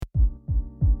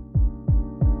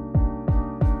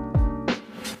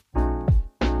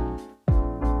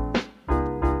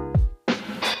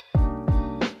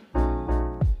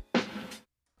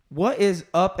What is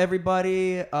up,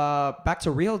 everybody? Back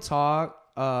to Real Talk,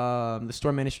 the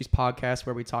Storm Ministries podcast,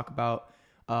 where we talk about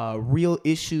real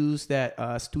issues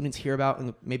that students hear about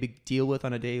and maybe deal with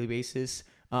on a daily basis.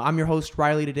 I'm your host,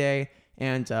 Riley, today,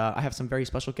 and I have some very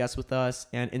special guests with us.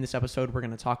 And in this episode, we're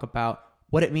going to talk about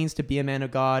what it means to be a man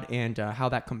of God and how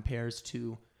that compares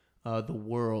to the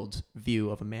world view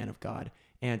of a man of God.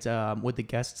 And would the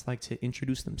guests like to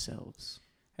introduce themselves?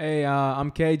 Hey,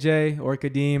 I'm KJ or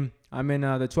Kadeem. I'm in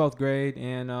the 12th grade,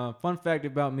 and fun fact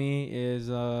about me is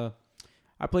I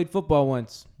played football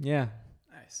once. Yeah.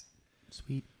 Nice.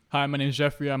 Sweet. Hi, my name is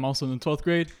Jeffrey. I'm also in the 12th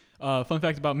grade. Fun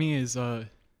fact about me is I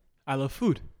love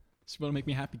food. So if you want to make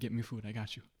me happy, get me food. I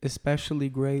got you. Especially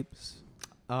grapes.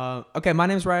 Okay, my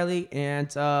name's Riley,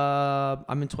 and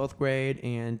I'm in 12th grade,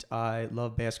 and I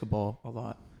love basketball a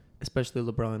lot, especially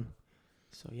LeBron.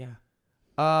 So,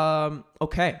 yeah.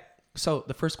 Okay, so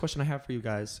the first question I have for you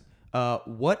guys,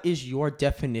 what is your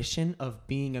definition of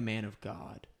being a man of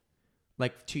God?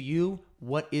 Like, to you,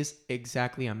 what is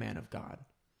exactly a man of God?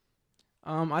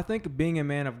 I think being a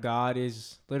man of God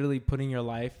is literally putting your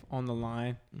life on the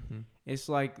line. Mm-hmm. It's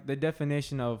like the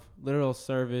definition of literal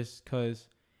service, because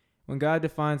when God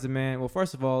defines a man, well,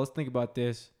 first of all, let's think about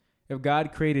this. If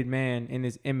God created man in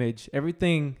his image,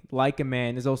 everything like a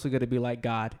man is also going to be like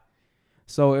God.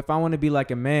 So if I want to be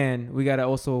like a man, we got to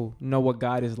also know what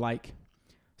God is like.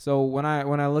 So when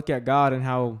I look at God and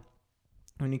how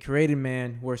when he created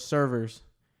man, we're servers.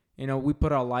 You know, we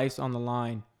put our lives on the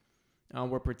line.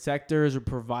 We're protectors or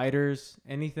providers.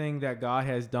 Anything that God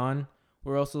has done,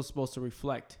 we're also supposed to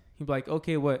reflect. He'd be like,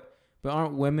 okay, but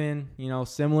aren't women,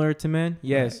 similar to men?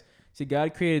 Yes. Right. See,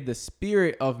 God created the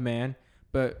spirit of man,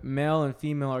 but male and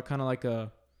female are kind of like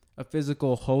a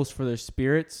physical host for their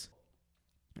spirits.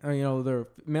 They're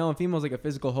male and female is like a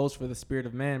physical host for the spirit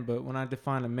of man. But when I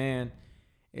define a man,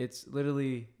 it's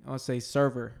literally, I would say,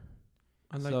 server.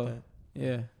 I like that.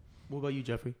 Yeah. What about you,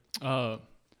 Jeffrey? I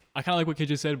kind of like what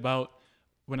KJ said about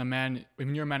when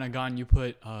you're a man of God, and you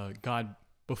put God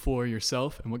before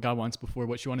yourself and what God wants before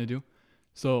what you want to do.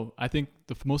 So I think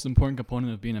the most important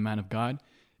component of being a man of God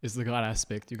is the God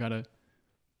aspect. You got to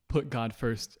put God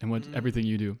first in everything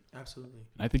you do. Absolutely.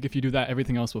 And I think if you do that,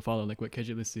 everything else will follow, like what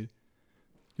KJ listed.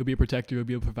 You'll be a protector. You'll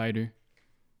be a provider.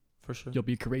 For sure. You'll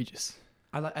be courageous.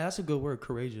 That's a good word,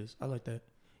 courageous. I like that.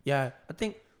 Yeah, I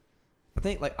think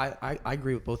like I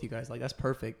agree with both you guys. Like, that's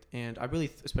perfect. And I really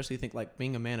especially think like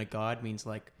being a man of God means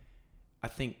like, I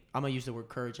think I'm gonna use the word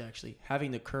courage, actually.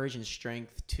 Having the courage and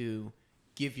strength to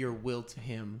give your will to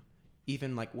him,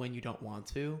 even like when you don't want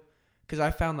to. Because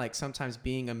I found like sometimes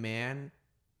being a man,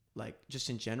 like just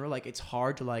in general, like it's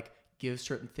hard to like give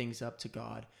certain things up to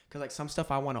God. Because like some stuff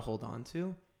I want to hold on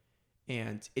to,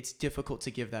 and it's difficult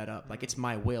to give that up. Like, it's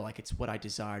my will. Like, it's what I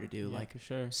desire to do. Yeah, like, for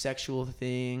sure. Sexual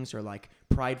things or like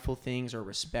prideful things or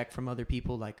respect from other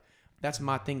people. Like, that's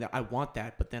my thing, that I want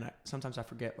that. But then sometimes I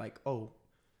forget, like, oh,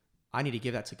 I need to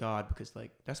give that to God, because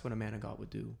like that's what a man of God would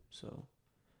do. So,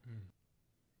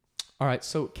 All right.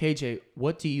 So KJ,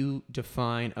 what do you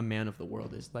define a man of the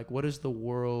world as? Like, what does the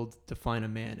world define a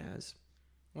man as?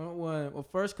 Well,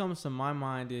 what first comes to my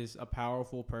mind is a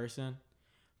powerful person,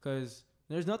 because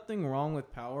there's nothing wrong with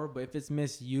power, but if it's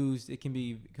misused, it can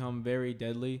become very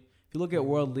deadly. If you look at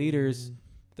world leaders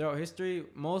throughout history,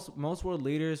 most world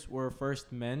leaders were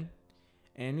first men.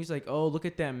 And he's like, oh, look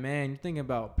at that man. You're thinking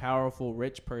about powerful,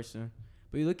 rich person.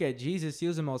 But you look at Jesus, he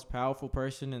was the most powerful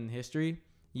person in history,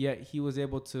 yet he was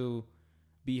able to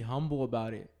be humble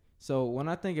about it. So when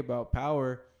I think about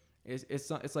power, it's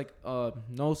like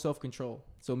no self-control.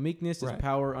 So meekness is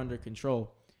power under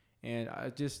control. And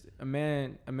a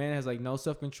man has like no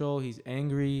self-control. He's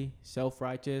angry,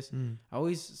 self-righteous. I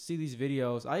always see these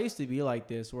videos. I used to be like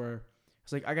this, where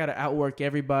it's like I got to outwork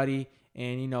everybody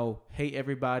and, hate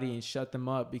everybody and shut them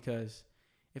up, because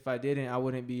if I didn't, I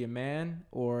wouldn't be a man,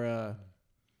 or,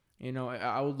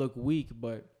 I would look weak.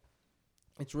 But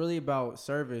it's really about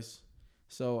service.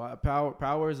 So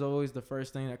power is always the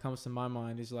first thing that comes to my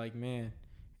mind. Is like, man,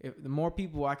 if the more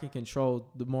people I can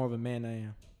control, the more of a man I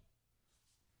am.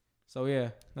 So yeah,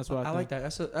 that's what I think. Like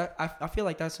that. I feel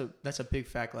like that's a big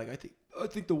fact. Like, I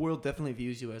think the world definitely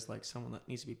views you as like someone that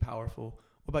needs to be powerful.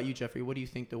 What about you, Jeffrey? What do you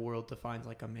think the world defines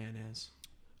like a man as?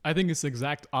 I think it's the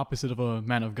exact opposite of a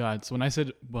man of God. So when I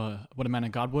said what a man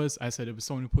of God was, I said it was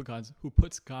someone who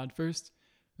puts God first.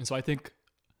 And so I think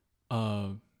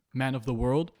man of the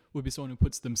world would be someone who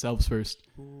puts themselves first.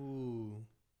 Ooh.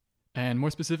 And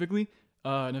more specifically,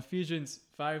 in Ephesians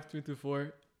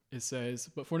 5:3-4, it says,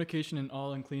 "But fornication and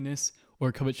all uncleanness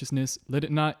or covetousness, let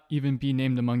it not even be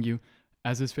named among you,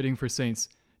 as is fitting for saints,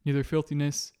 neither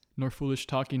filthiness, nor foolish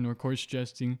talking, nor coarse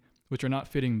jesting, which are not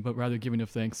fitting, but rather giving of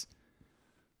thanks.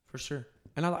 For sure.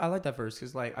 And I like that verse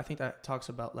because, like, I think that talks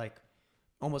about, like,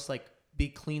 almost like be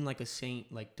clean like a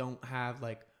saint. Like, don't have,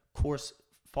 like, coarse,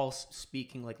 false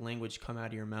speaking, like, language come out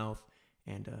of your mouth.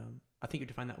 And I think you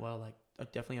define that well. Like,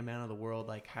 definitely a man of the world,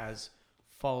 like, has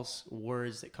false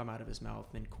words that come out of his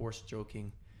mouth and coarse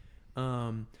joking.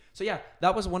 So yeah,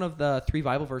 that was one of the 3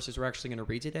 Bible verses we're actually going to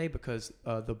read today because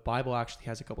the Bible actually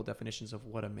has a couple definitions of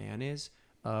what a man is.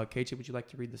 KJ, would you like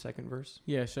to read the second verse?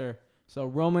 Yeah, sure. So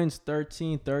Romans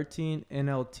 13:13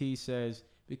 NLT says,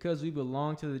 because we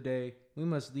belong to the day, we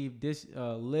must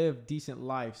live decent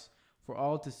lives for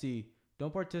all to see.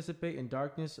 Don't participate in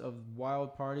darkness of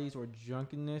wild parties or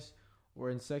drunkenness or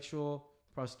in sexual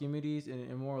promiscuities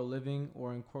and immoral living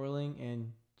or in quarreling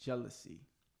and jealousy.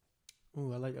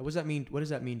 Ooh, I like that. What does that mean? What does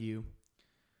that mean to you?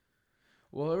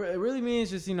 Well, it really means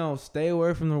just, stay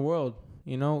away from the world.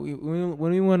 When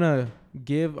we want to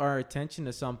give our attention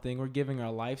to something, we're giving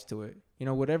our lives to it.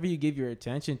 Whatever you give your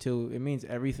attention to, it means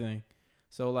everything.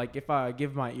 So, like, if I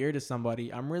give my ear to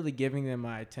somebody, I'm really giving them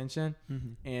my attention.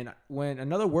 Mm-hmm. And when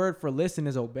another word for listen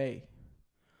is obey.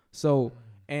 So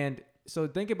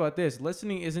think about this.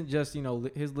 Listening isn't just,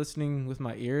 his listening with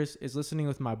my ears. It's listening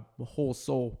with my whole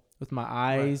soul, with my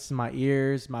eyes, right, my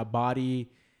ears, my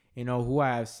body, who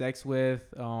I have sex with,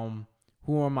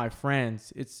 who are my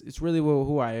friends. It's really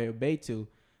who I obey to.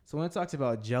 So when it talks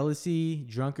about jealousy,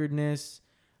 drunkenness,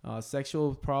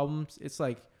 sexual problems, it's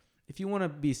like, if you want to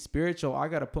be spiritual, I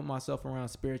got to put myself around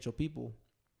spiritual people.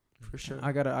 For sure.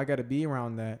 I gotta be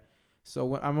around that. So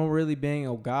when I'm really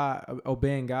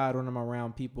obeying God when I'm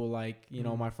around people like,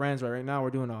 my friends. Right now we're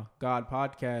doing a God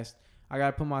podcast. I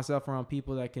got to put myself around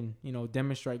people that can,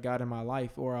 demonstrate God in my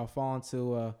life, or I'll fall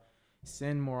into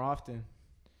sin more often.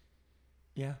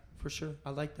 Yeah, for sure.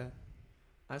 I like that.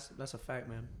 That's a fact,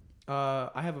 man.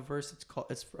 I have a verse.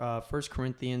 It's 1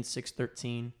 Corinthians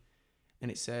 6:13,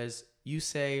 and it says, "You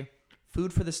say,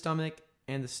 food for the stomach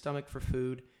and the stomach for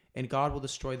food, and God will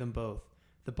destroy them both.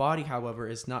 The body, however,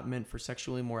 is not meant for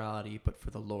sexual immorality, but for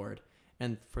the Lord,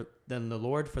 and then the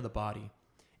Lord for the body."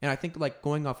 And I think, like,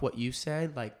 going off what you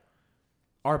said, like,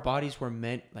 our bodies were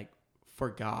meant, like, for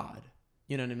God.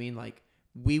 You know what I mean? Like,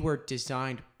 we were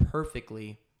designed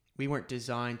perfectly. We weren't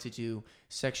designed to do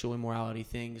sexual immorality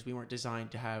things. We weren't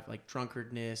designed to have, like,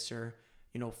 drunkardness or,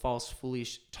 false,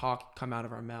 foolish talk come out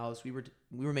of our mouths. We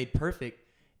were made perfect.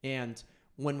 And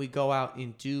when we go out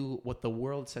and do what the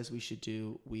world says we should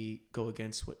do, we go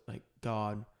against what, like,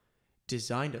 God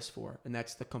designed us for. And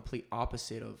that's the complete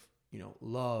opposite of,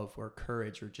 love or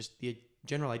courage or just the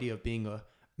general idea of being a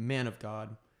man of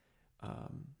God.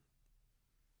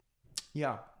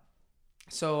 Yeah.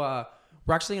 So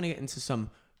we're actually going to get into some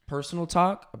personal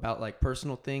talk about, like,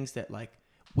 personal things that, like,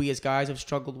 we as guys have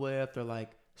struggled with, or,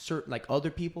 like, certain, like,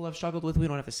 other people have struggled with. We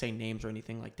don't have to say names or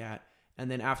anything like that. And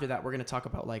then after that, we're going to talk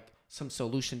about, like, some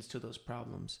solutions to those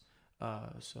problems.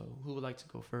 So who would like to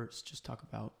go first? Just talk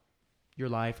about your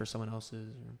life or someone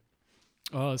else's.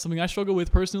 Something I struggle with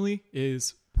personally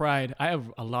is pride. I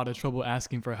have a lot of trouble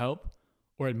asking for help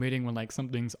or admitting when, like,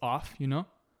 something's off,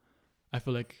 I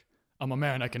feel like I'm a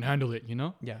man, I can handle it,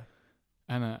 Yeah.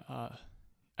 And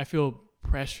I feel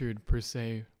pressured, per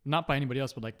se, not by anybody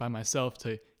else, but, like, by myself,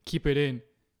 to keep it in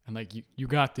and, like, you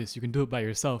got this, you can do it by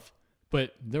yourself.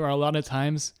 But there are a lot of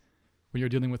times when you're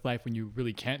dealing with life when you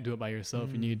really can't do it by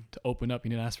yourself. You need to open up. You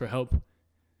need to ask for help.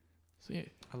 So yeah,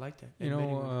 I like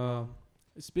that.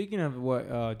 Speaking of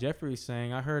what Jeffrey was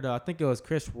saying, I heard, I think it was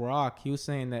Chris Rock. He was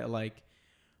saying that, like,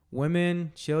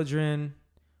 women, children,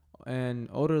 and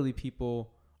elderly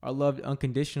people are loved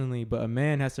unconditionally, but a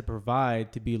man has to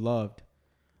provide to be loved.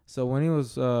 So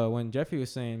when Jeffrey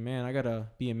was saying, man, I gotta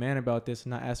be a man about this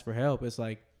and not ask for help, it's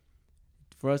like,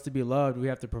 for us to be loved, we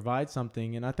have to provide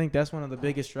something. And I think that's one of the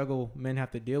biggest struggle men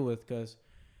have to deal with.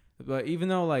 But even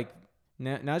though, like,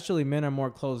 naturally men are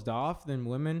more closed off than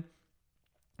women,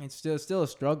 it's still a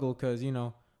struggle because,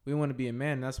 we want to be a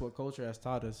man. And that's what culture has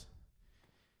taught us.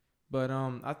 But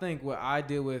I think what I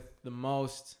deal with the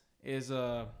most is,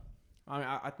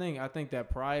 I think that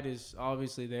pride is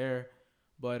obviously there.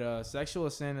 But sexual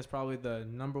sin is probably the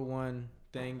number one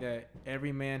thing that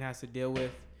every man has to deal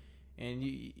with. And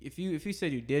if you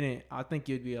said you didn't, I think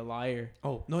you'd be a liar.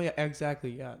 Oh, no, yeah,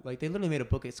 exactly, yeah. Like, they literally made a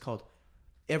book. It's called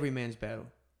Every Man's Battle.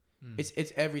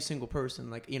 It's every single person.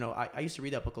 Like, I used to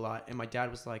read that book a lot, and my dad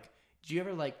was like, "Do you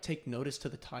ever, like, take notice to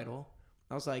the title?"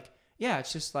 I was like, "Yeah,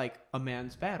 it's just like a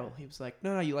man's battle." He was like,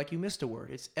 "No, you missed a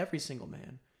word. It's every single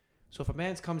man." So if a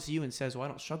man comes to you and says, "Well, I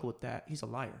don't struggle with that," he's a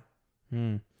liar.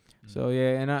 So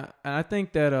yeah, and I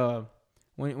think that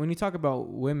when you talk about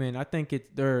women, I think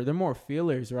they're more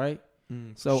feelers, right?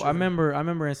 So sure. I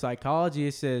remember in psychology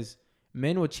it says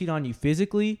men will cheat on you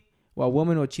physically while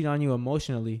women will cheat on you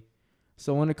emotionally.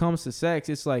 So when it comes to sex,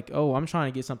 it's like, oh, I'm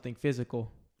trying to get something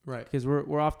physical. Right. Because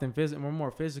we're often we're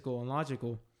more physical and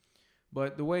logical.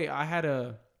 But the way I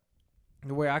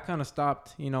kind of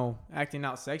stopped, acting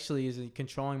out sexually is in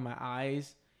controlling my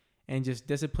eyes and just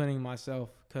disciplining myself.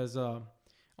 Because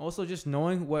also just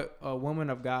knowing what a woman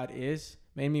of God is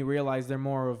made me realize they're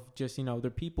more of just, they're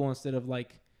people instead of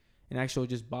like an actual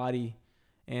just body.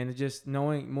 And just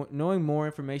knowing more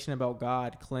information about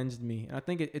God cleansed me. And I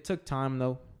think it took time,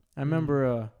 though. I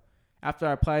remember after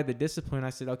I applied the discipline,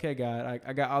 I said, okay, God,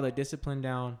 I got all the discipline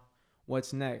down.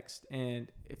 What's next? And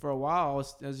for a while,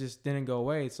 it just didn't go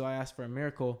away. So I asked for a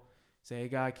miracle. Say, hey,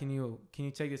 God, can you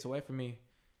take this away from me?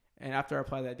 And after I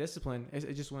applied that discipline,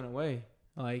 it just went away.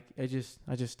 Like, I just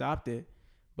stopped it.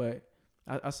 But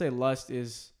I say lust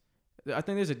is... I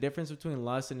think there's a difference between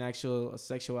lust and actual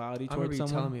sexuality towards someone.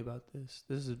 You telling me about this.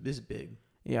 This is big.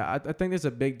 Yeah, I think there's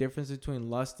a big difference between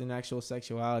lust and actual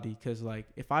sexuality. Because, like,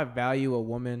 if I value a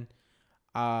woman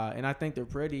and I think they're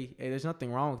pretty, hey, there's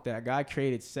nothing wrong with that. God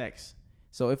created sex.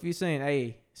 So if you're saying,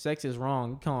 hey, sex is wrong,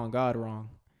 you're calling God wrong.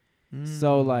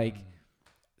 So like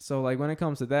when it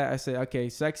comes to that, I say, okay,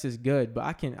 sex is good, but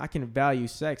I can value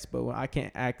sex, but when I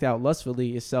can't act out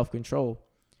lustfully is self-control.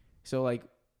 So like,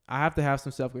 I have to have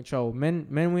some self-control.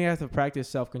 Men, we have to practice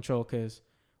self-control because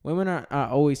women are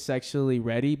always sexually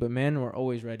ready, but men are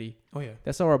always ready. Oh, yeah.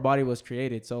 That's how our body was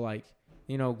created. So, like,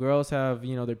 girls have,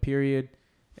 their period.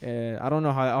 I don't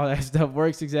know how all that stuff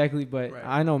works exactly, but right.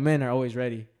 I know men are always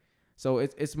ready. So,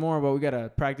 it's more about we got to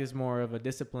practice more of a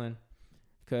discipline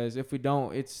because if we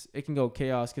don't, it can go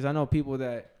chaos. Because I know people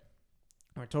that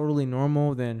are totally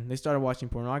normal, then they started watching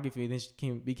pornography,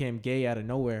 then became gay out of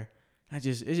nowhere. It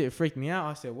just freaked me out.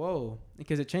 I said, whoa,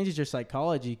 because it changes your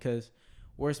psychology because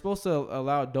we're supposed to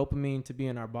allow dopamine to be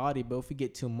in our body, but if we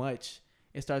get too much,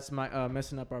 it starts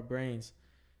messing up our brains.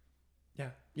 Yeah,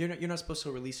 you're not supposed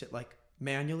to release it like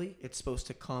manually. It's supposed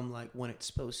to come like when it's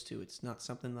supposed to. It's not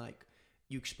something like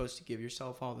you're supposed to give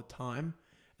yourself all the time.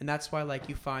 And that's why like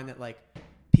you find that like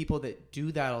people that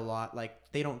do that a lot,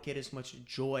 like they don't get as much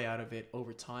joy out of it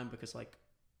over time because like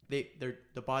the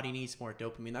body needs more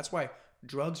dopamine. That's why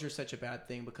drugs are such a bad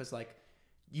thing because like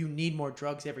you need more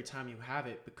drugs every time you have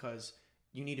it because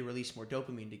you need to release more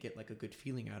dopamine to get like a good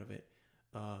feeling out of it.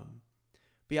 But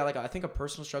yeah, like I think a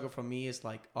personal struggle for me is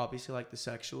like obviously like the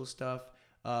sexual stuff.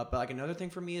 But like another thing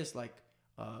for me is like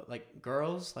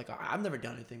girls. Like I've never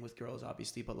done anything with girls,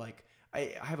 obviously, but like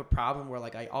I have a problem where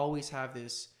like I always have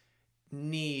this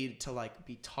need to like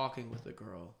be talking with a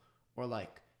girl or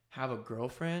like have a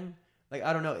girlfriend. Like,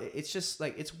 I don't know. It's just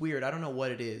like, it's weird. I don't know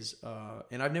what it is.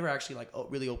 And I've never actually like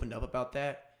really opened up about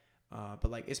that. But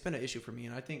like, it's been an issue for me.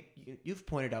 And I think you've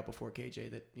pointed out before,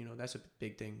 KJ, that, that's a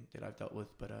big thing that I've dealt with.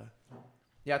 But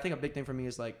yeah, I think a big thing for me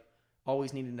is like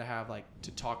always needing to have like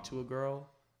to talk to a girl,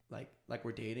 like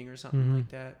we're dating or something like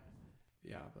that.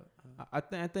 Yeah. But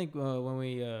I think when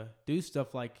we do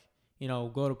stuff like,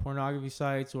 go to pornography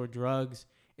sites or drugs,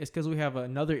 it's because we have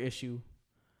another issue.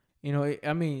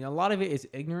 I mean, a lot of it is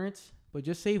ignorance. But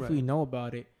just say if we know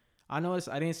about it. I noticed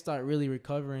I didn't start really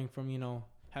recovering from,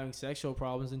 having sexual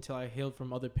problems until I healed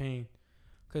from other pain.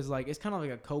 Because, like, it's kind of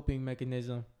like a coping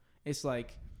mechanism. It's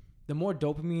like the more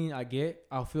dopamine I get,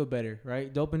 I'll feel better,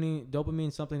 right? Dopamine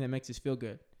is something that makes us feel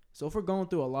good. So if we're going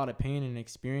through a lot of pain and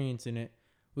experiencing it,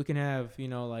 we can have,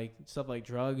 like stuff like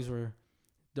drugs or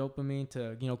dopamine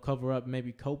to, cover up,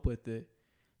 maybe cope with it.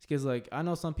 Because, like, I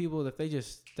know some people, if they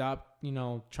just stop,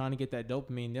 trying to get that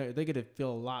dopamine, they're going to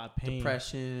feel a lot of pain.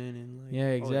 Depression and, like, yeah,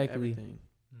 exactly. Everything.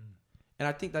 And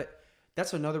I think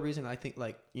that's another reason I think,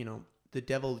 like, the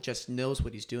devil just knows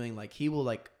what he's doing. Like, he will,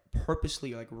 like,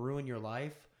 purposely, like, ruin your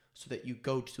life so that you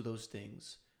go to those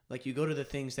things. Like, you go to the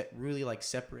things that really, like,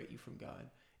 separate you from God.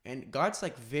 And God's,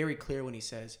 like, very clear when he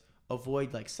says,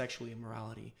 avoid, like, sexual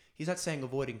immorality. He's not saying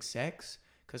avoiding sex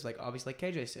because, like, obviously, like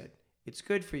KJ said, it's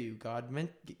good for you. God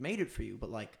made it for you.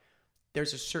 But, like,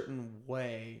 there's a certain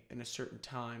way and a certain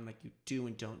time, like, you do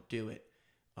and don't do it.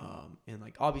 And,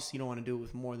 like, obviously, you don't want to do it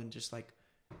with more than just, like,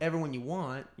 everyone you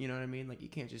want. You know what I mean? Like, you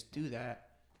can't just do that.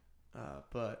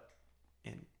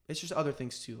 And it's just other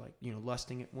things, too. Like,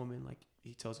 lusting at women. Like,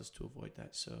 he tells us to avoid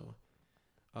that. So,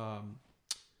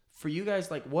 for you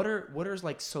guys, like, what are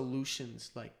like,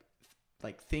 solutions,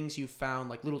 like things you found,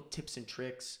 like, little tips and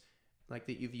tricks like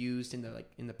that you've used in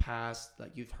the past,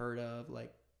 like you've heard of,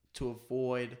 like to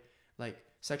avoid like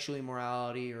sexual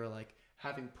immorality or like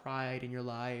having pride in your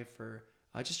life or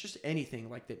just anything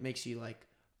like that makes you like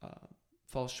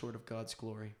fall short of God's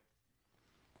glory?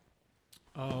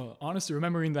 Honestly,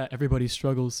 remembering that everybody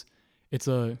struggles, it's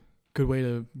a good way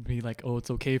to be like, oh,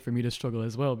 it's okay for me to struggle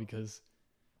as well, because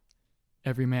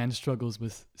every man struggles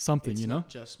with something, It's you know? not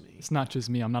just me. It's not just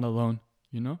me. I'm not alone,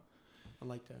 you know? I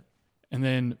like that. And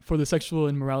then for the sexual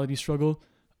immorality struggle,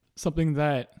 something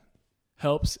that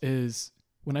helps is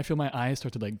when I feel my eyes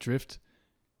start to like drift,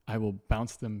 I will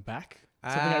bounce them back.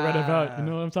 Something I read about. You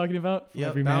know what I'm talking about? Yep,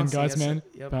 Every man, bouncing, God's yes, man,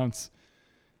 yep. bounce.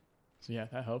 So yeah,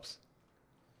 that helps.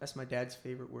 That's my dad's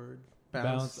favorite word.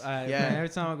 Bounce. Man, every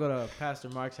time I go to Pastor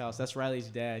Mark's house, that's Riley's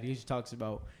dad. He usually talks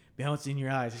about bouncing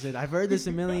your eyes. He said, I've heard this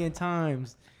a million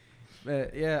times.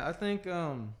 But yeah, I think,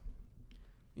 I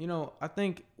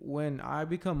think when I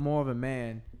become more of a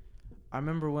man, I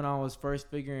remember when I was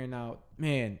first figuring out,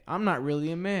 man, I'm not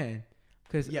really a man.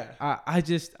 Because I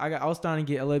was starting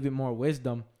to get a little bit more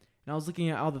wisdom. And I was looking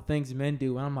at all the things men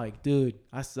do. And I'm like, dude,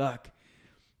 I suck.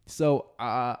 So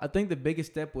I think the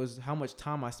biggest step was how much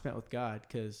time I spent with God,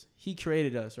 because he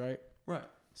created us, right? Right.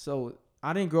 So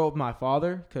I didn't grow up with my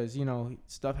father because,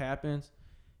 stuff happens.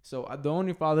 So the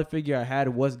only father figure I had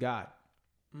was God.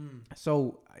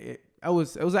 So it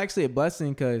was actually a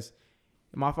blessing, because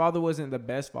my father wasn't the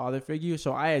best father figure.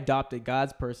 So I adopted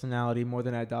God's personality more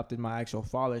than I adopted my actual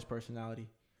father's personality.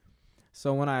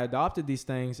 So when I adopted these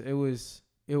things,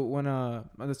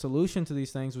 the solution to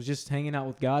these things was just hanging out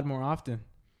with God more often.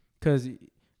 Because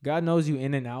God knows you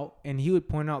in and out, and he would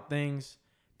point out things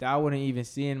that I wouldn't even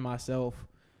see in myself,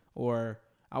 or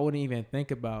I wouldn't even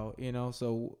think about,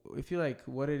 So I feel like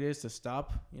what it is to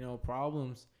stop,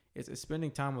 problems, it's spending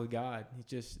time with God. It's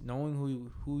just knowing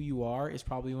who you are is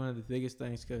probably one of the biggest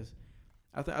things, because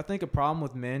I think a problem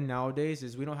with men nowadays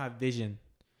is we don't have vision.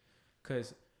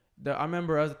 Because I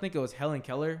remember, I think it was Helen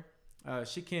Keller.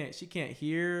 She can't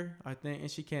hear, I think, and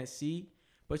she can't see,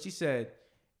 but she said,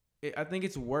 I think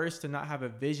it's worse to not have a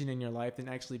vision in your life than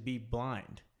actually be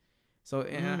blind. So,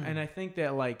 and I think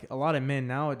that like a lot of men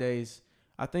nowadays,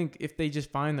 I think if they just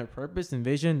find their purpose and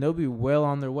vision, they'll be well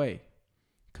on their way.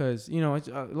 Cause a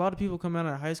lot of people come out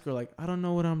of high school like, I don't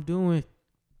know what I'm doing.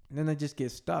 And then they just get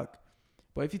stuck.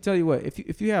 But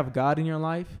if you have God in your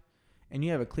life and you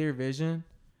have a clear vision,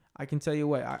 I can tell you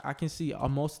what, I can see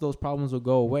most of those problems will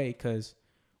go away. Cause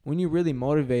when you're really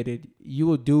motivated, you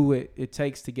will do what it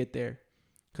takes to get there.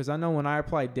 Because I know when I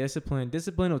apply discipline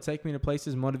will take me to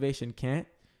places motivation can't.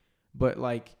 But,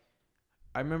 like,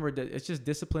 I remember that it's just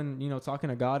discipline, talking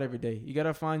to God every day. You got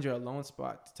to find your alone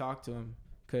spot to talk to him,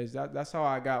 because that's how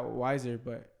I got wiser.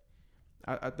 But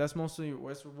that's most of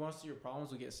your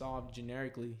problems will get solved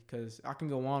generically, because I can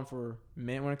go on for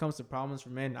men. When it comes to problems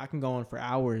for men, I can go on for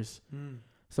hours.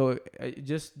 So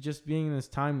just being in this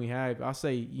time we have, I'll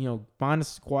say, find a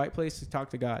quiet place to talk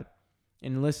to God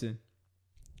and listen.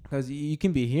 Because you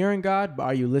can be hearing God, but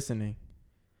are you listening?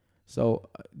 So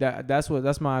that's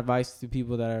my advice to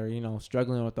people that are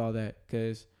struggling with all that.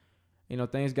 Because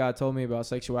things God told me about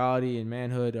sexuality and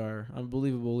manhood are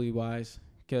unbelievably wise.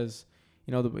 Because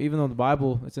even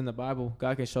though it's in the Bible,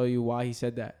 God can show you why He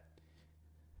said that.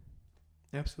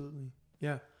 Absolutely,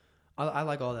 yeah. I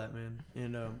like all that, man.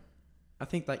 And I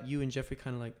think that you and Jeffrey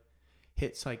kind of like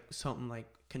hits like something like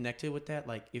connected with that.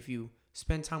 Like if you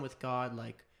spend time with God,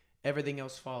 like everything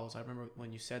else follows. I remember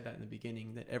when you said that in the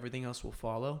beginning, that everything else will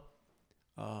follow.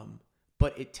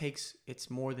 But it's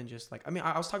more than just like,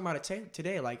 I was talking about it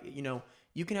today. Like,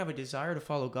 you can have a desire to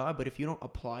follow God, but if you don't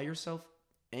apply yourself,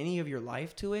 any of your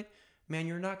life to it, man,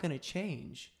 you're not going to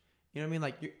change. You know what I mean?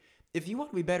 Like, if you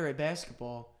want to be better at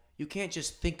basketball, you can't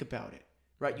just think about it,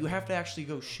 right? You have to actually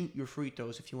go shoot your free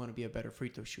throws if you want to be a better free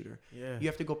throw shooter. Yeah. You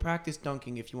have to go practice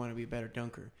dunking if you want to be a better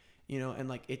dunker, and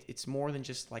like, it's more than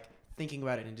just like thinking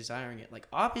about it and desiring it. Like,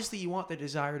 obviously you want the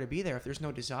desire to be there. If there's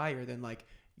no desire, then like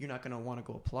you're not going to want to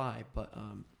go apply. But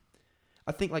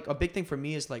I think like a big thing for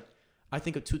me is like, I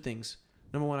think of two things.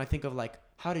 Number one, I think of like,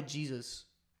 how did Jesus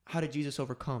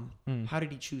overcome? How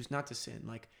did he choose not to sin?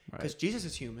 Like, because Jesus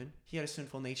is human. He had a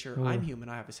sinful nature. I'm human.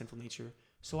 I have a sinful nature.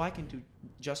 So I can do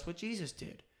just what Jesus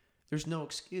did. There's no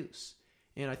excuse.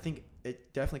 And I think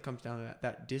it definitely comes down to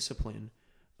that discipline.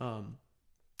 And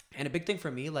a big thing for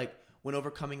me, like when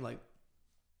overcoming like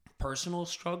personal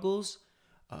struggles,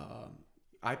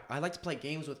 I like to play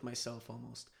games with myself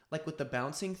almost. Like with the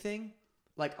bouncing thing,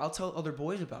 like I'll tell other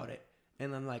boys about it.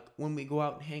 And then like when we go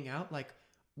out and hang out, like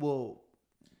we'll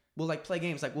like play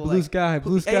games. Like we'll blue sky.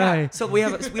 Yeah. So we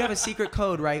have a secret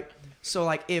code, right? So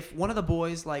like if one of the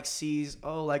boys like sees,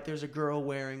 like there's a girl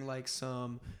wearing like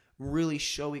some really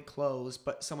showy clothes,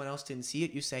 but someone else didn't see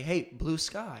it, you say, hey, blue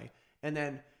sky. And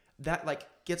then that like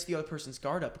gets the other person's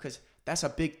guard up, because that's a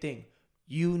big thing.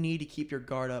 You need to keep your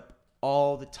guard up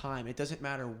all the time. It doesn't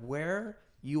matter where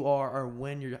you are or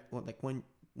when you're like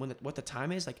what the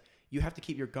time is. Like you have to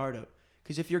keep your guard up,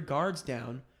 because if your guard's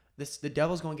down, the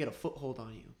devil's going to get a foothold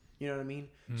on you. You know what I mean?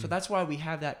 So that's why we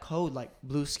have that code like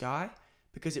blue sky,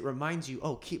 because it reminds you,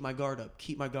 oh, keep my guard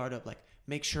up, like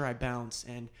make sure I bounce.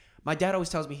 And my dad always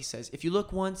tells me, he says, if you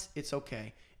look once, it's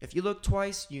okay. If you look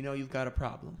twice, you know you've got a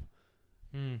problem.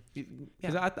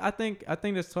 Because I think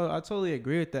that's I totally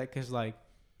agree with that. Because like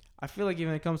I feel like even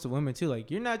when it comes to women too,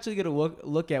 like you're naturally gonna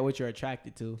look at what you're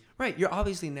attracted to. Right. You're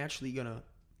obviously naturally gonna.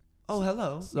 Oh,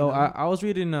 hello. So I was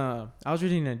reading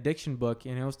an addiction book,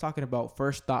 and it was talking about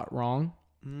first thought wrong.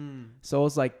 So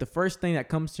it's like the first thing that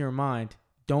comes to your mind,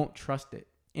 don't trust it.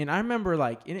 And I remember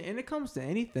like, and it comes to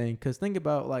anything, because think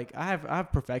about like I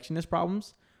have perfectionist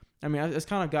problems. I mean, I just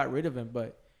kind of got rid of them,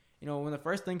 but you know, when the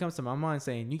first thing comes to my mind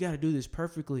saying you got to do this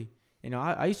perfectly, you know,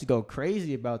 I used to go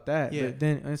crazy about that. Yeah. But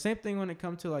then and the same thing when it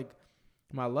comes to like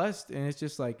my lust, and it's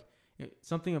just like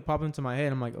something will pop into my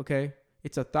head. I'm like, okay,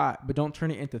 it's a thought, but don't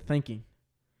turn it into thinking.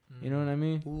 You know what I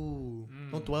mean? Ooh,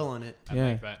 don't dwell on it. I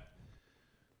like that.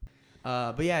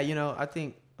 But yeah, you know, I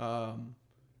think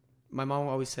my mom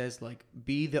always says, like,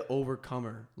 be the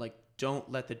overcomer. Like,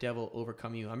 don't let the devil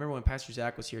overcome you. I remember when Pastor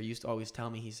Zach was here, he used to always tell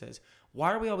me, he says,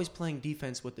 why are we always playing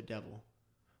defense with the devil?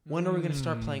 When are we going to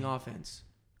start playing offense?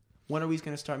 When are we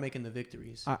going to start making the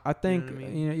victories? I think, you know what I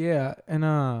mean? you know, yeah. And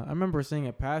I remember seeing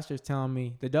a pastor telling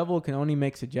me the devil can only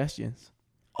make suggestions.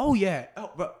 Oh, yeah.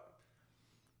 Oh, bro.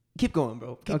 Keep going,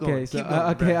 bro. Keep going. So, Keep going,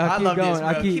 okay, bro. I love going. this,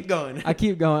 bro. Keep going. I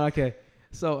keep going. Okay.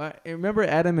 So I remember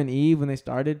Adam and Eve when they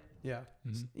started. Yeah.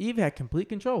 Eve had complete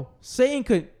control.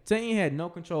 Satan had no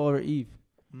control over Eve.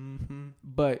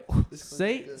 But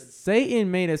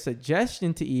Satan made a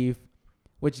suggestion to Eve,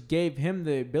 which gave him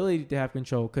the ability to have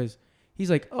control, because he's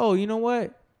like, oh, you know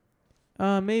what?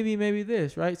 Maybe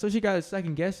this, right? So she got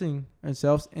second guessing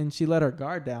herself, and she let her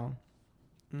guard down.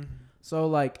 So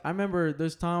like I remember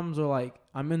there's times where like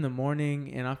I'm in the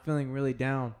morning and I'm feeling really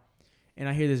down, and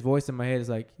I hear this voice in my head is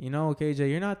like, you know, KJ,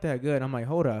 you're not that good. I'm like,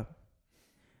 hold up,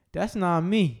 that's not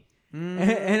me.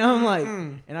 And I'm like,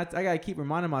 and I gotta keep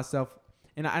reminding myself,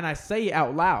 and I say it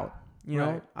out loud. You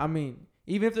know, Right. I mean,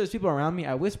 even if there's people around me,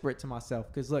 I whisper it to myself,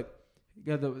 because look,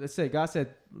 God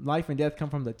said life and death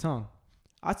come from the tongue.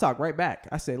 I talk right back.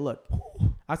 I say, look,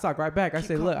 I talk right back. I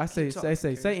say, look, I say,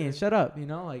 Satan, shut up. You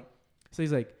know, like, so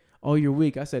he's like, oh, you're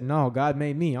weak. I said, no, God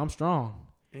made me. I'm strong.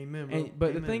 Amen, bro.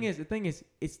 But Amen. the thing is,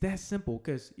 it's that simple,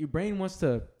 because your brain wants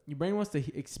to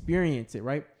experience it,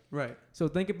 right? Right. So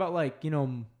think about like,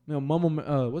 muscle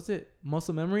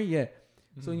memory. Yeah.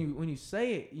 So when you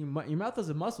say it, your mouth is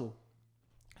a muscle.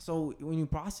 So when you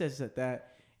process it,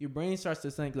 that your brain starts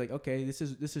to think like, okay, this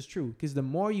is true. Because the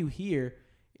more you hear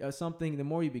something, the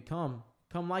more you become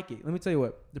like it. Let me tell you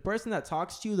what, the person that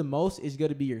talks to you the most is going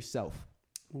to be yourself.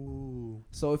 Ooh.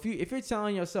 So if you're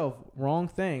telling yourself wrong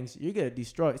things, you're gonna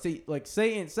destroy. See, like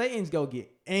Satan's gonna get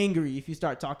angry if you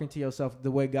start talking to yourself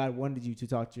the way God wanted you to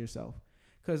talk to yourself.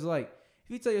 Cause like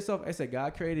if you tell yourself, I said,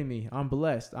 God created me, I'm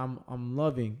blessed, I'm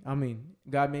loving. I mean,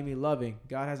 God made me loving.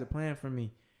 God has a plan for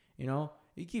me. You know,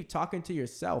 you keep talking to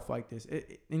yourself like this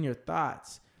in your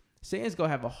thoughts. Satan's gonna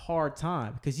have a hard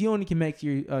time, because he only can make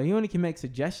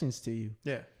suggestions to you.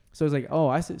 Yeah. So it's like,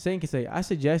 oh, Satan can say, I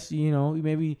suggest you know,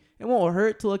 maybe it won't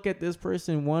hurt to look at this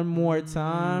person one more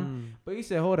time. But you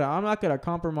say, hold on, I'm not gonna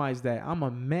compromise that. I'm a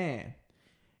man.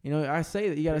 You know, I say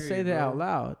that you gotta say that out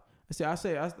loud.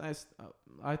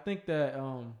 I think that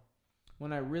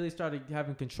when I really started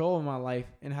having control of my life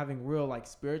and having real like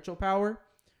spiritual power,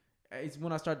 it's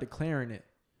when I start declaring it,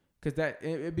 because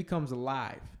it becomes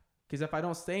alive. Because if I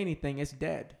don't say anything, it's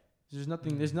dead. There's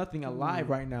nothing alive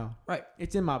right now. Right.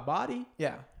 It's in my body.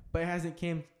 Yeah. But it hasn't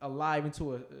came alive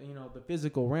into the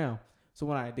physical realm. So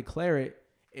when I declare it,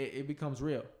 it becomes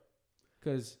real,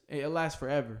 because it lasts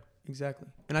forever. Exactly.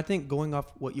 And I think going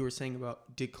off what you were saying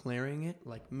about declaring it,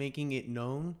 like making it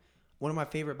known, one of my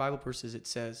favorite Bible verses, it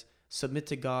says, submit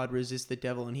to God, resist the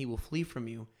devil, and he will flee from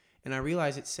you. And I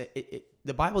realize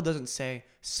the Bible doesn't say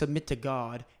submit to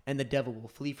God and the devil will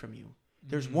flee from you.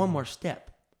 There's one more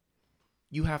step.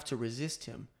 You have to resist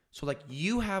him. So like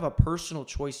you have a personal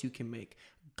choice you can make.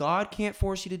 God can't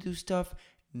force you to do stuff.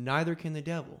 Neither can the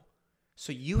devil.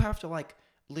 So you have to like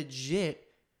legit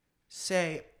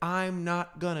say, I'm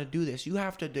not going to do this. You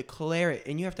have to declare it,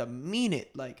 and you have to mean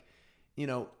it. Like,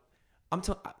 I've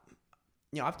told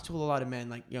a lot of men,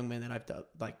 like young men that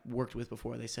I've worked with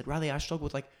before. They said, Riley, I struggle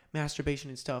with like masturbation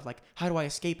and stuff. Like, how do I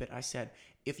escape it? I said,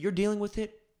 if you're dealing with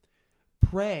it,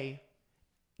 pray,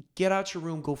 get out your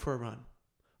room, go for a run,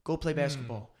 go play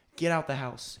basketball, get out the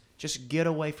house, just get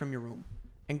away from your room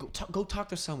and go talk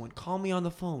to someone. Call me on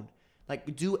the phone.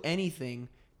 Like, do anything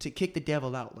to kick the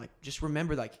devil out. Like, just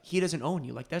remember, like, he doesn't own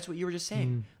you. Like, that's what you were just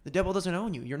saying. The devil doesn't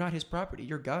own you. You're not his property.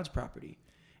 You're God's property.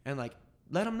 And like,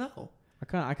 let him know.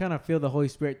 I kind of feel the Holy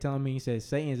Spirit telling me. He says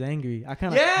Satan is angry. I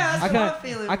kind of. Yeah, that's what I'm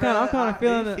feeling. I'm kind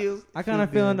of feeling. I kind of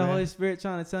feeling the man. Holy Spirit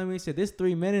trying to tell me. He said, "There's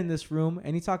 3 men in this room,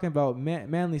 and he's talking about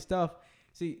manly stuff."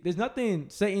 See, there's nothing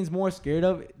Satan's more scared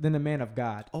of than the man of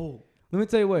God. Oh, let me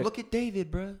tell you what. Look at David,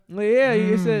 bro. Well, yeah,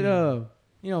 it said,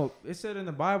 it said in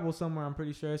the Bible somewhere. I'm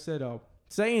pretty sure it said,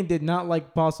 Satan did not like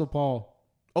Apostle Paul.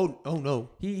 Oh no.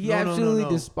 He No, absolutely no.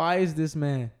 despised this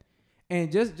man.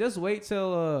 And just wait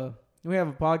till we have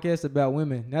a podcast about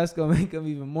women. That's gonna make him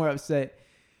even more upset.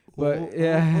 But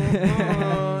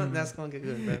yeah, that's gonna get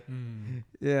good, bro.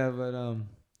 Yeah, but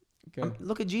okay.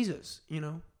 Look at Jesus. You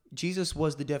know, Jesus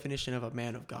was the definition of a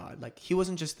man of God. Like, he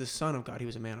wasn't just the son of God; he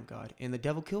was a man of God, and the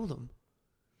devil killed him.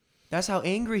 That's how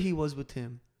angry he was with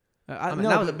him. I mean,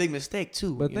 that was a big mistake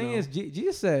too. But the thing is,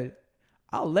 Jesus said,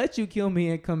 "I'll let you kill me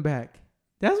and come back."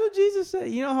 That's what Jesus said.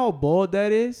 You know how bold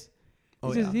that is?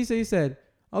 He said,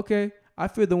 "Okay, I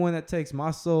fear the one that takes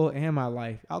my soul and my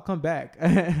life. I'll come back."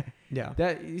 Yeah.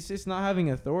 That he's just not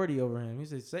having authority over him. He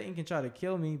said, "Satan can try to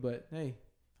kill me, but hey,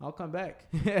 I'll come back."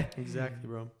 Exactly,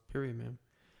 bro. Period, man.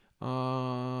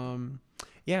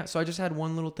 Yeah, so I just had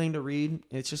one little thing to read.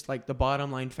 It's just like the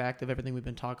bottom line fact of everything we've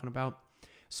been talking about.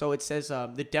 So it says,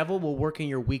 the devil will work in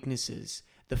your weaknesses.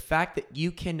 The fact that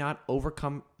you cannot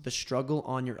overcome the struggle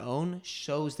on your own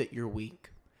shows that you're weak.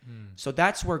 So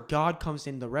that's where God comes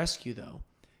in the rescue, though.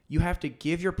 You have to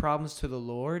give your problems to the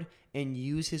Lord and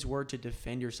use his word to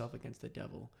defend yourself against the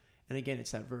devil. And again,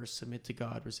 it's that verse, submit to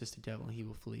God, resist the devil, and he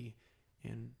will flee.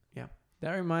 And yeah.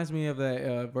 That reminds me of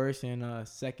that verse in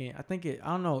second. I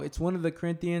don't know. It's one of the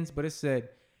Corinthians, but it said,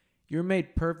 "You're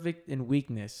made perfect in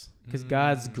weakness because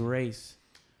God's grace."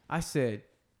 I said,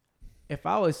 if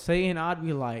I was Satan, I'd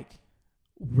be like,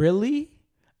 really?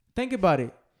 Think about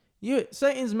it.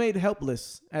 Satan's made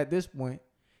helpless at this point.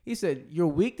 He said, your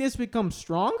weakness becomes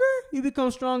stronger? You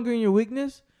become stronger in your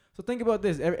weakness? So think about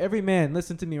this. Every man,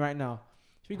 listen to me right now.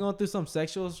 If you're going through some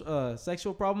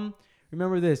sexual problem,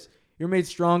 remember this. You're made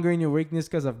stronger in your weakness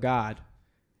because of God.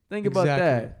 Think about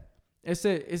that. It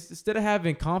said, instead of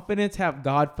having confidence, have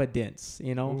Godfidence,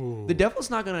 you know? Ooh. The devil's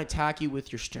not going to attack you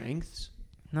with your strengths.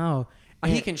 No.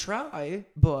 He can try,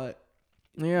 but...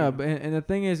 Yeah, but and the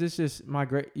thing is, it's just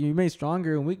you made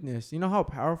stronger in weakness. You know how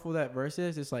powerful that verse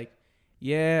is? It's like,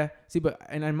 yeah. See, but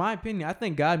and in my opinion, I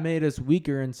think God made us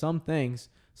weaker in some things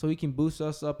so he can boost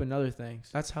us up in other things.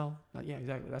 That's how, yeah,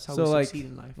 exactly. That's how we succeed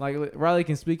in life. Like Riley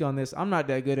can speak on this. I'm not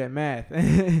that good at math.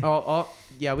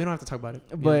 Yeah, we don't have to talk about it.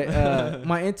 But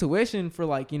my intuition for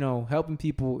helping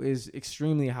people is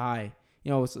extremely high. I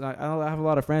have a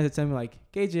lot of friends that tell me like,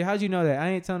 KJ, how'd you know that? I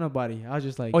ain't tell nobody. I was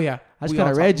just like, oh yeah, I just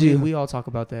kind of read you. We all talk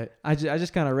about that. I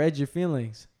just kind of read your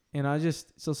feelings, and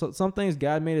so some things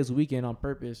God made us weak in on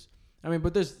purpose. I mean,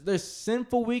 but there's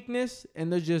sinful weakness,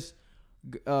 and there's just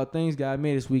things God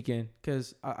made us weak in,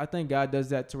 because I think God does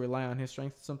that to rely on his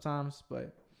strength sometimes.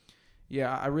 But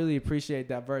yeah, I really appreciate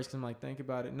that verse, because I'm like, think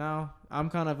about it now. I'm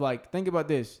kind of like, think about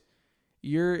this.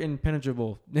 You're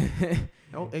impenetrable.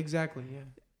 Oh, exactly. Yeah.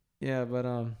 Yeah,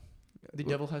 but the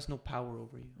devil has no power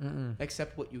over you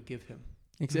except what you give him.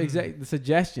 Exactly. The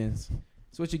suggestions.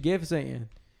 It's what you give Satan.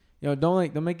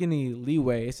 Don't make any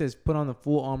leeway. It says put on the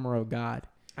full armor of God.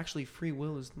 Actually, free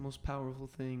will is the most powerful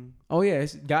thing. Oh yeah,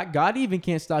 God even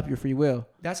can't stop your free will.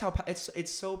 That's how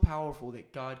it's so powerful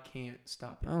that God can't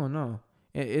stop it. Oh no,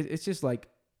 it's just like,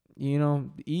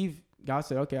 Eve. God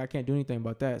said, okay, I can't do anything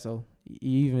about that. So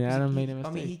Eve and Adam made a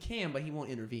mistake. I mean, he can, but he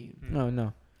won't intervene.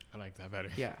 No. I like that better.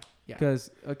 Yeah.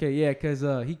 Because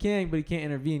he can, but he can't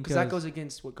intervene. Because that goes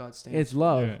against what God stands. It's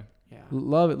love. Yeah.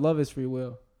 Love is free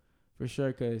will, for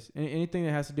sure. Because anything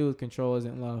that has to do with control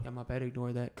isn't love. I'm not bad to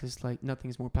ignore that, because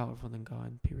nothing's more powerful than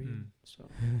God. Period. So.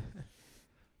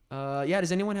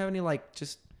 Does anyone have any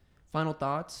just final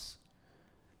thoughts?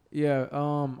 Yeah.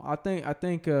 I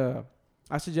think I'm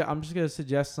just gonna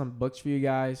suggest some books for you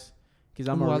guys. Because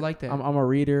I like that. I'm a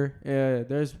reader.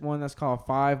 There's one that's called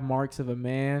 5 Marks of a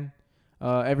Man.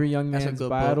 Every Young Man's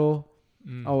Battle.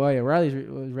 Oh yeah, Riley's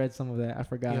read some of that. I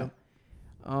forgot. Yep.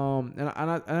 And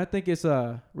I think it's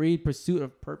read Pursuit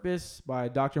of Purpose by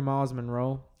Dr. Miles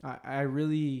Monroe. I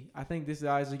think this is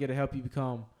actually going to help you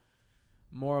become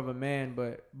more of a man.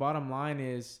 But bottom line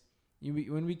is, when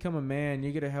you become a man,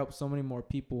 you're going to help so many more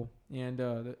people.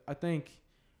 And I think,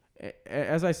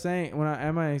 as I say,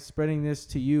 am I spreading this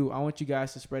to you, I want you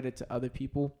guys to spread it to other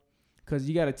people, because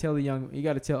you got to tell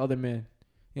other men.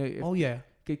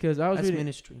 Because that's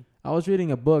ministry. I was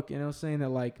reading a book, and it was saying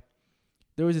that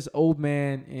there was this old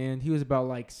man, and he was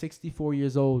about 64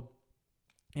 years old,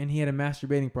 and he had a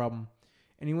masturbating problem,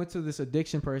 and he went to this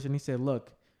addiction person. And he said,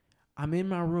 "Look, I'm in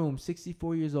my room,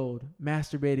 64 years old,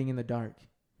 masturbating in the dark.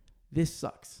 this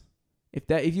sucks.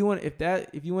 If you want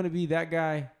to be that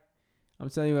guy, I'm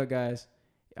telling you what, guys,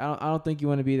 I don't think you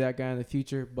want to be that guy in the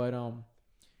future. But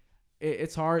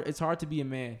it's hard. It's hard to be a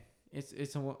man.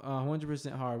 It's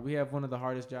 100% hard. We have one of the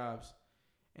hardest jobs,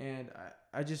 and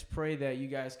I just pray that you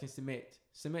guys can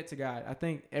submit to God. I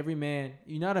think every man,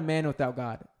 you're not a man without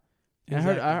God. And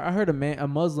exactly. I heard a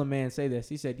Muslim man say this.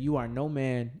 He said, "You are no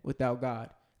man without God,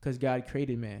 because God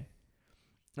created man."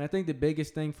 And I think the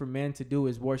biggest thing for men to do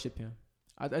is worship Him.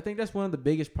 I think that's one of the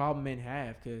biggest problems men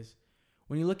have, because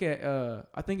when you look at,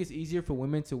 I think it's easier for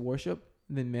women to worship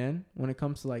than men when it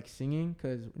comes to like singing,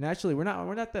 because naturally we're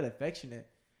not that affectionate.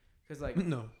 Because like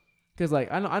no. Because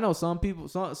like I know some people,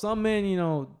 some men, you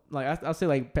know, like I'll say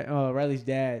like Riley's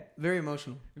dad, very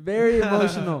emotional,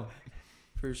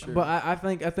 for sure. But I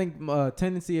think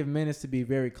tendency of men is to be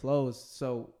very closed.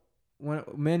 So when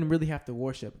men really have to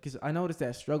worship, because I noticed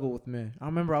that struggle with men. I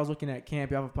remember I was looking at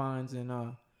Camp Alpha Pines and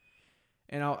I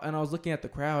was looking at the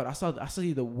crowd. I saw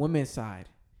the women's side,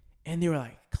 and they were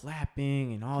like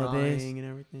clapping and all of this and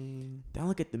everything. Then I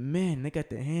look at the men; they got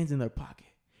their hands in their pocket,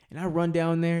 and I run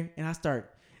down there and I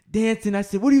start dancing. I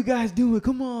said, "What are you guys doing?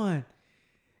 Come on!"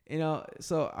 You know.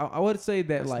 So I would say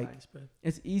that that's like nice,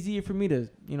 it's easier for me to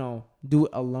do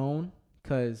it alone,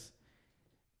 because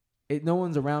no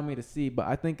one's around me to see. But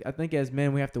I think as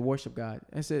men we have to worship God.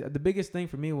 I said the biggest thing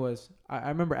for me was I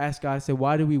remember asking God. I said,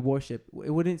 "Why do we worship?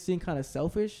 It wouldn't seem kind of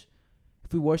selfish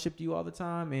if we worshiped you all the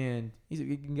time." And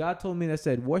God told me that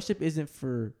said, "Worship isn't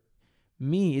for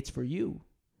me; it's for you.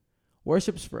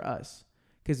 Worship's for us."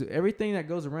 Because everything that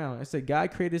goes around, I said,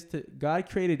 God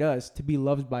created us to be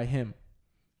loved by Him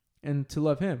and to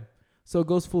love Him. So it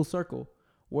goes full circle.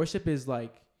 Worship is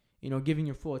like, giving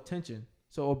your full attention.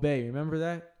 So obey. Remember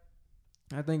that?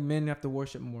 I think men have to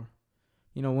worship more.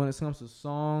 When it comes to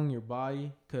song, your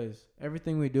body, because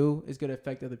everything we do is going to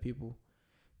affect other people.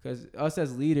 Because us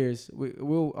as leaders,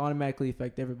 we'll automatically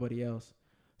affect everybody else.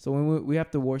 So when we have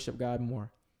to worship God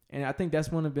more. And I think that's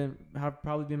probably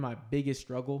been my biggest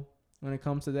struggle when it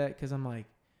comes to that, because I'm like,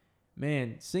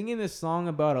 man, singing this song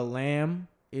about a lamb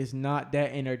is not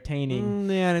that entertaining.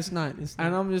 Yeah, it's not.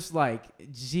 And I'm just like,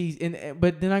 geez.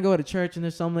 But then I go to church and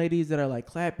there's some ladies that are like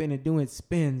clapping and doing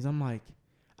spins. I'm like,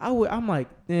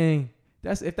 dang,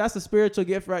 if that's a spiritual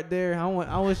gift right there,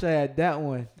 I wish I had that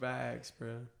one. Facts,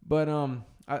 bro. But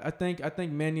I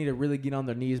think men need to really get on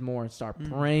their knees more and start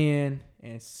praying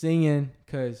and singing,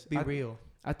 because be real.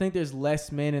 I think there's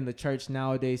less men in the church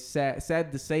nowadays.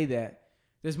 Sad to say that.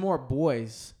 There's more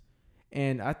boys.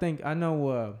 And I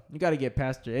know you got to get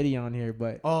Pastor Eddie on here,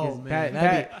 but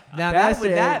that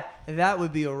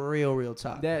would be a real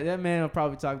talk. That man will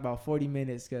probably talk about 40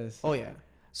 minutes, cause yeah.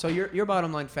 So your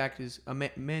bottom line fact is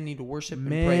men need to worship and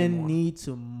pray more. Men need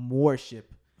to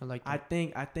worship. I like that.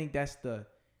 I think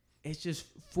it's just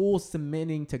full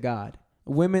submitting to God.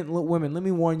 Women, let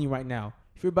me warn you right now.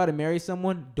 If you're about to marry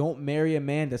someone, don't marry a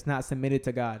man that's not submitted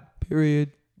to God.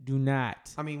 Period. Do not.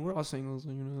 I mean, we're all singles,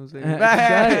 you know what I'm saying?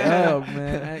 Shut up,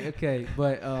 man. Okay,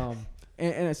 but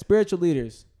and spiritual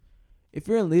leaders, if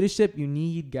you're in leadership, you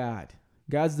need God.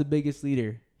 God's the biggest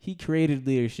leader. He created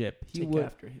leadership. Take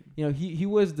after him. He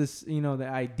was this, the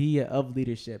idea of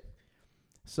leadership.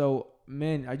 So,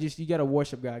 man, you got to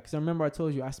worship God. Because I remember I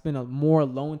told you I spend more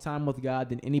alone time with God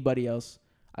than anybody else.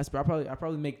 I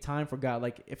probably make time for God.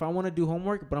 Like, if I want to do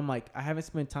homework, but I'm like, I haven't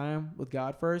spent time with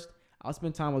God first, I'll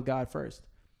spend time with God first.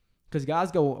 Because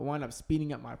God's going to wind up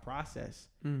speeding up my process.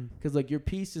 Because, like, your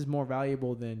peace is more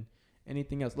valuable than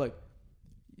anything else. Look,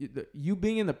 you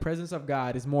being in the presence of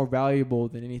God is more valuable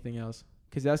than anything else.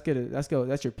 Because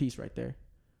that's your peace right there.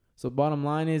 So bottom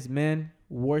line is, men,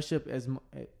 worship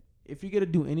if you're going to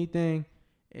do anything,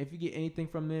 if you get anything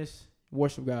from this,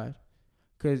 worship God.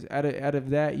 Because out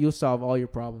of that, you'll solve all your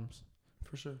problems.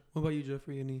 For sure. What about you,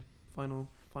 Jeffrey? Any final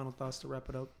thoughts to wrap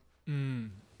it up?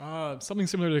 Something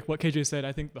similar to what KJ said.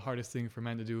 I think the hardest thing for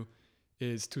men to do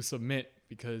is to submit,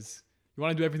 because you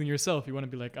want to do everything yourself. You want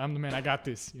to be like, I'm the man, I got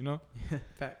this,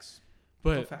 Facts.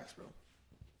 But no facts, bro.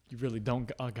 You really don't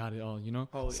got it all,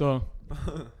 Oh, yeah. So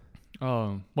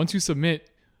once you submit,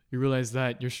 you realize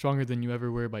that you're stronger than you ever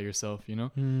were by yourself, You'll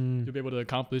be able to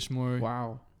accomplish more.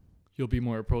 Wow. You'll be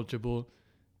more approachable,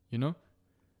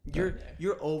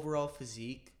 Your overall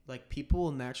physique, like, people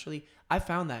will naturally, I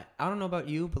found that. I don't know about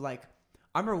you, but like,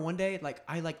 I remember one day, like,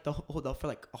 I like for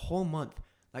like a whole month,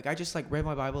 like, I just like read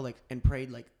my Bible, like, and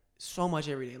prayed like so much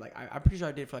every day. Like, I'm pretty sure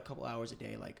I did it for like a couple hours a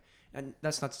day, like, and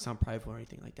that's not to sound prideful or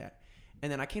anything like that.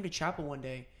 And then I came to chapel one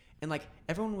day, and like,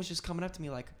 everyone was just coming up to me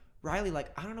like, Riley,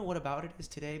 like, I don't know what about it is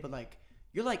today, but like,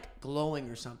 you're like glowing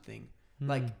or something.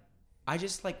 Like, I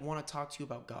just like want to talk to you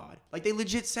about God. Like, they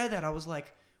legit said that. I was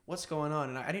like, what's going on?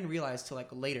 And I didn't realize till like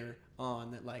later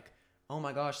on that like, oh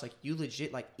my gosh, like you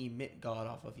legit like emit God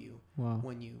off of you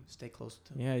when you stay close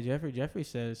to him. Yeah, Jeffrey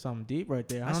said something deep right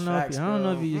there. That's I don't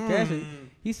know if you just catch it.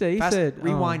 He Fast, said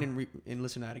rewind and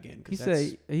listen to that again.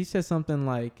 He said something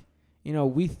like, you know,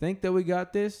 we think that we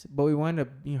got this, but we wind up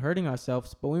hurting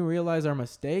ourselves. But when we realize our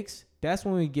mistakes, that's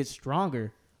when we get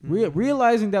stronger.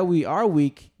 Realizing that we are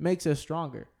weak makes us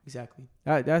stronger. Exactly.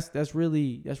 That's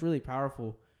really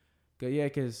powerful.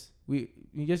 Because we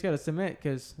just gotta submit,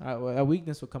 because our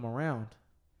weakness will come around.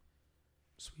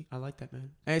 Sweet, I like that,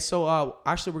 man. Hey, so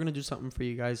actually, we're gonna do something for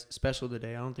you guys special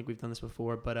today. I don't think we've done this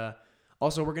before, but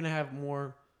also we're gonna have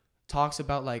more talks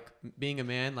about like being a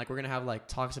man. Like we're gonna have like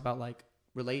talks about like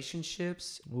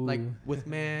relationships, like with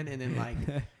men, and then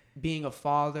like being a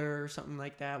father or something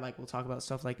like that. Like we'll talk about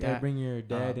stuff like that. Bring your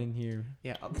dad in here.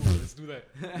 Yeah, let's do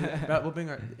that. we'll bring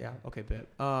our okay, bet.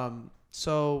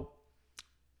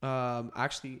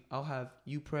 Actually, I'll have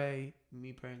you pray,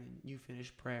 me pray, and then you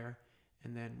finish prayer,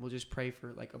 and then we'll just pray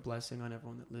for like a blessing on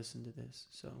everyone that listened to this.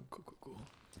 So Cool.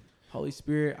 Holy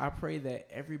Spirit, I pray that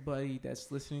everybody that's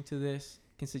listening to this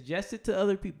can suggest it to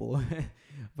other people,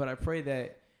 but I pray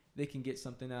that they can get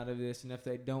something out of this, and if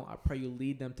they don't, I pray you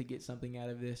lead them to get something out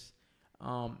of this.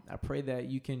 I pray that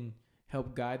you can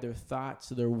help guide their thoughts,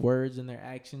 their words, and their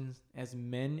actions as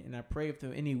men. And I pray if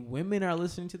there any women are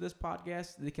listening to this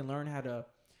podcast, they can learn how to,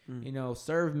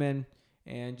 serve men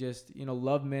and just,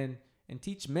 love men and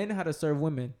teach men how to serve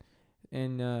women.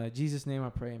 In Jesus' name I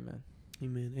pray, amen.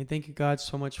 Amen. And thank you, God,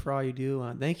 so much for all you do.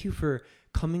 Thank you for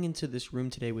coming into this room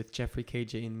today with Jeffrey,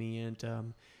 KJ, and me,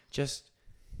 and just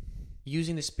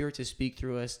using the Spirit to speak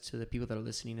through us to the people that are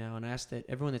listening now. And I ask that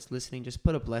everyone that's listening, just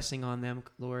put a blessing on them,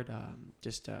 Lord.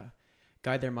 Just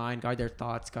guide their mind, guide their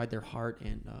thoughts, guide their heart,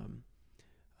 and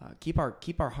keep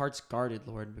our hearts guarded,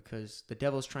 Lord, because the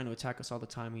devil's trying to attack us all the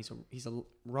time. He's a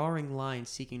roaring lion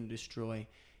seeking to destroy.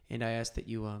 And I ask that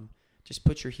you just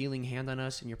put your healing hand on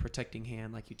us and your protecting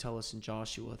hand, like you tell us in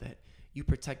Joshua, that you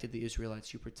protected the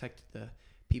Israelites, you protected the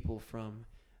people from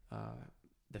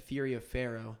the fury of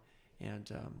Pharaoh,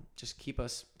 and just keep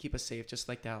us safe, just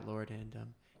like that, Lord. And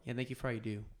thank you for all you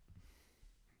do.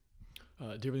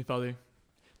 Dear Heavenly Father,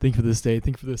 thank you for this day.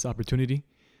 Thank you for this opportunity.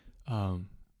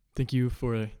 Thank you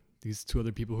for these two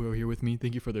other people who are here with me.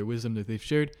 Thank you for their wisdom that they've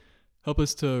shared. Help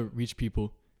us to reach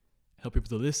people, help people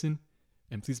to listen,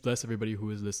 and please bless everybody who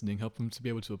is listening. Help them to be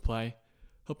able to apply.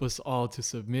 Help us all to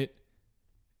submit.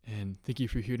 And thank you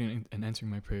for hearing and answering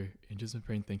my prayer. In Jesus' name,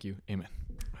 praying, thank you. Amen.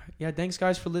 Yeah, thanks,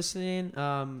 guys, for listening.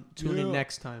 Tune in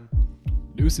next time.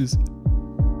 Deuces.